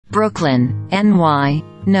Brooklyn, NY.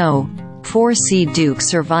 No. 4-seed Duke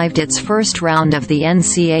survived its first round of the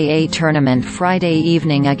NCAA tournament Friday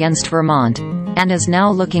evening against Vermont, and is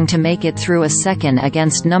now looking to make it through a second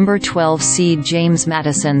against number 12-seed James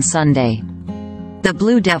Madison Sunday. The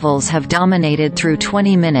Blue Devils have dominated through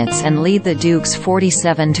 20 minutes and lead the Dukes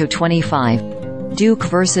 47-25. Duke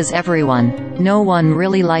versus everyone, no one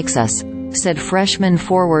really likes us, said freshman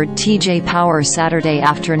forward TJ Power Saturday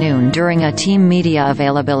afternoon during a team media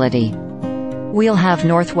availability. We'll have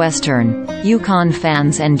Northwestern, UConn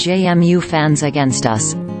fans and JMU fans against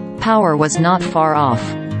us. Power was not far off.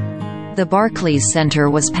 The Barclays Center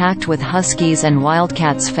was packed with Huskies and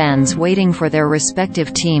Wildcats fans waiting for their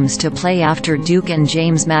respective teams to play after Duke and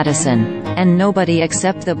James Madison, and nobody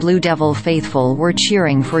except the Blue Devil faithful were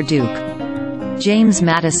cheering for Duke. James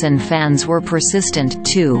Madison fans were persistent,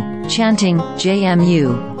 too, chanting,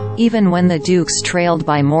 JMU, even when the Dukes trailed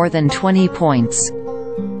by more than 20 points.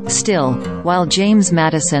 Still, while James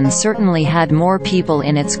Madison certainly had more people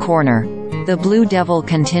in its corner, the Blue Devil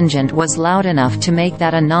contingent was loud enough to make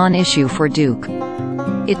that a non-issue for Duke.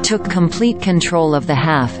 It took complete control of the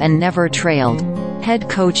half and never trailed. Head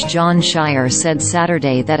coach Jon Scheyer said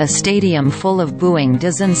Saturday that a stadium full of booing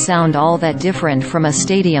doesn't sound all that different from a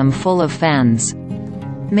stadium full of fans.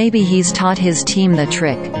 Maybe he's taught his team the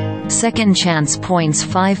trick. Second chance points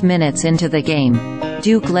 5 minutes into the game.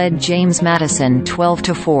 Duke led James Madison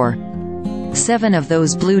 12-4. 7 of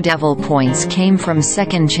those Blue Devil points came from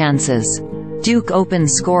second chances. Duke opened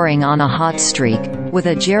scoring on a hot streak, with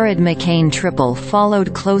a Jared McCain triple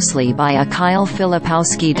followed closely by a Kyle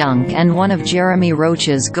Filipowski dunk and one of Jeremy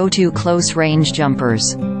Roach's go-to close-range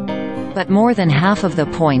jumpers. But more than half of the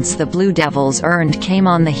points the Blue Devils earned came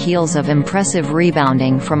on the heels of impressive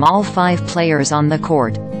rebounding from all 5 players on the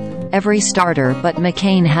court. Every starter but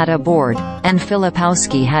McCain had a board, and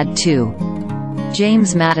Filipowski had 2.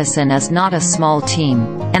 James Madison is not a small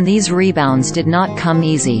team, and these rebounds did not come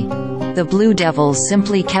easy. The Blue Devils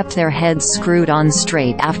simply kept their heads screwed on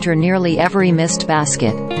straight after nearly every missed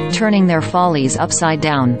basket, turning their follies upside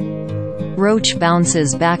down. Roach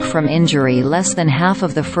bounces back from injury less than half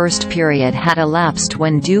of the first period had elapsed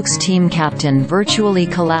when Duke's team captain virtually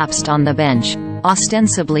collapsed on the bench,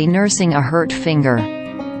 ostensibly nursing a hurt finger.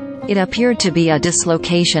 It appeared to be a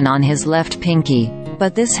dislocation on his left pinky,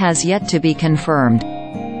 but this has yet to be confirmed.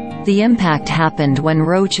 The impact happened when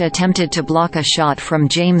Roach attempted to block a shot from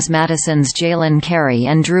James Madison's Jaylen Carey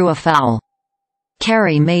and drew a foul.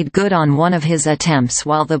 Carey made good on one of his attempts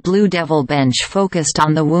while the Blue Devil bench focused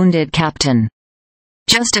on the wounded captain.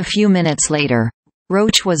 Just a few minutes later,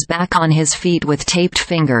 Roach was back on his feet with taped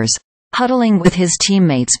fingers, huddling with his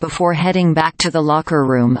teammates before heading back to the locker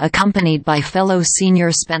room accompanied by fellow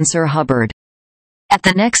senior Spencer Hubbard. At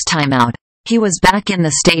the next timeout, he was back in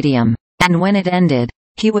the stadium, and when it ended,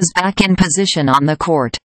 he was back in position on the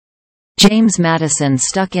court. James Madison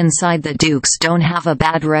stuck inside. The Dukes don't have a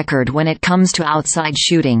bad record when it comes to outside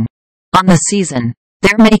shooting. On the season,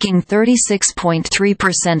 they're making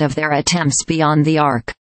 36.3% of their attempts beyond the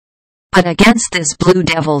arc. But against this Blue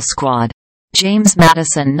Devil squad, James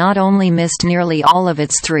Madison not only missed nearly all of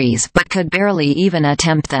its threes but could barely even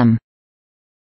attempt them.